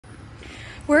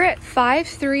We're at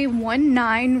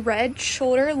 5319 Red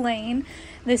Shoulder Lane.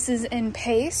 This is in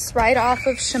Pace, right off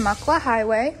of Chumuckla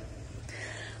Highway.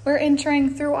 We're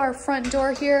entering through our front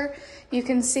door here. You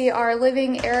can see our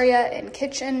living area and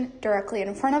kitchen directly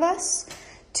in front of us.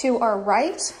 To our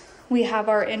right, we have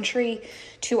our entry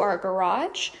to our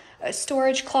garage, a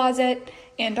storage closet,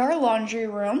 and our laundry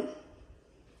room.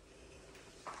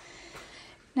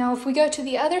 Now, if we go to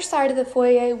the other side of the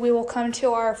foyer, we will come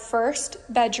to our first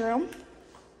bedroom.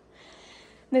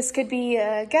 This could be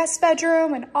a guest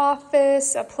bedroom, an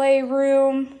office, a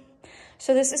playroom.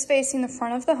 So this is facing the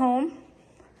front of the home.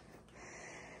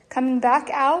 Coming back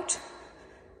out,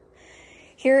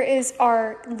 here is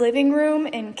our living room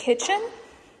and kitchen.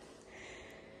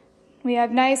 We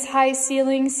have nice high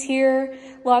ceilings here,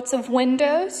 lots of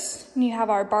windows. And you have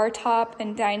our bar top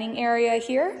and dining area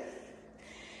here.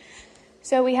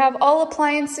 So we have all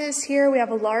appliances here. We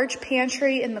have a large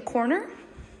pantry in the corner.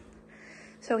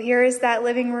 So here is that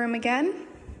living room again.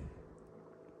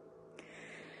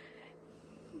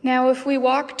 Now, if we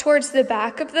walk towards the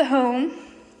back of the home,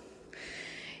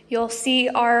 you'll see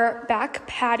our back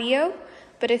patio.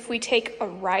 But if we take a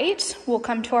right, we'll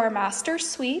come to our master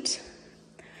suite.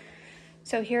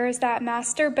 So here is that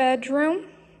master bedroom.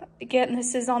 Again,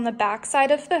 this is on the back side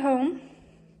of the home.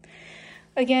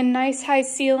 Again, nice high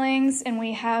ceilings, and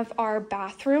we have our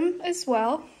bathroom as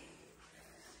well.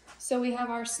 So we have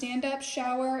our stand-up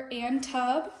shower and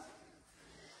tub.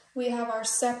 We have our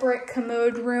separate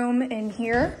commode room in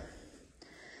here.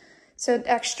 So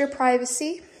extra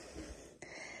privacy.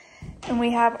 And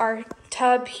we have our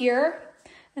tub here.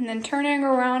 And then turning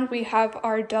around, we have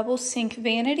our double sink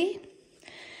vanity.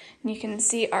 And you can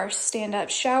see our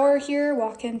stand-up shower here,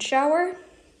 walk-in shower.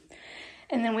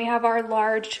 And then we have our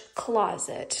large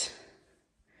closet.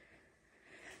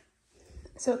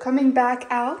 So coming back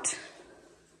out,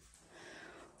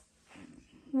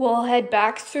 we'll head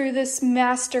back through this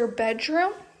master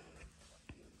bedroom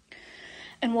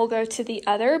and we'll go to the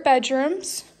other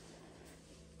bedrooms.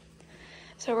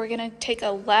 So we're gonna take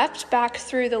a left back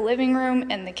through the living room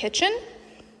and the kitchen.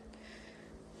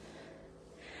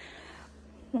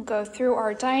 We'll go through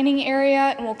our dining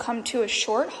area and we'll come to a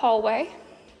short hallway.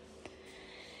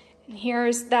 And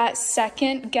here's that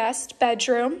second guest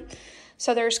bedroom.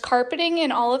 So there's carpeting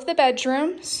in all of the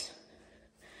bedrooms.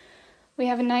 We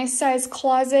have a nice sized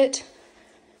closet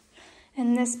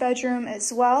in this bedroom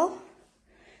as well.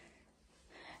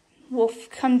 We'll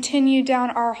continue down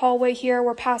our hallway here.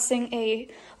 We're passing a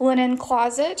linen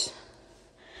closet.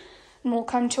 And we'll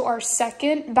come to our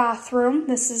second bathroom.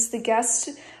 This is the guest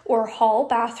or hall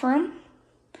bathroom.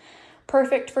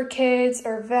 Perfect for kids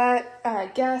or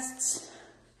guests.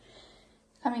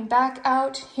 Coming back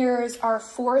out, here is our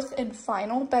fourth and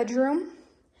final bedroom.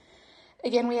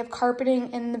 Again, we have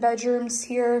carpeting in the bedrooms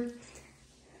here.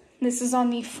 This is on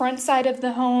the front side of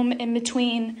the home in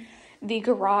between the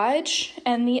garage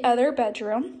and the other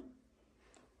bedroom.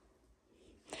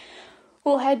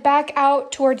 We'll head back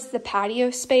out towards the patio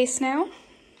space now.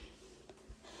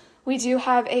 We do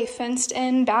have a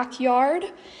fenced-in backyard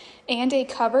and a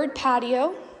covered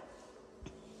patio.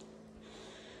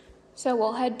 So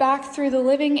we'll head back through the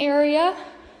living area.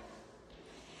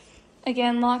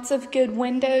 Again, lots of good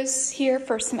windows here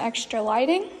for some extra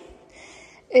lighting.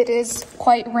 It is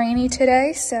quite rainy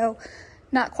today, so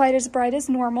not quite as bright as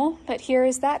normal, but here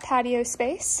is that patio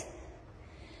space.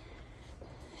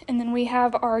 And then we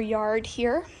have our yard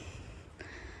here.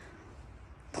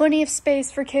 Plenty of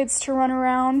space for kids to run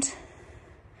around.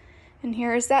 And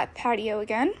here is that patio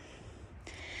again.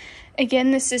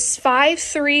 Again, this is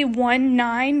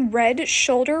 5319 Red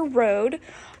Shoulder Road,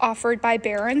 offered by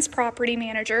Barron's Property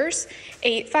Managers,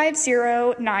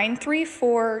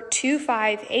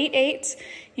 850-934-2588.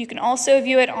 You can also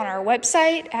view it on our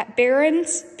website at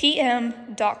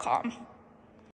barronspm.com.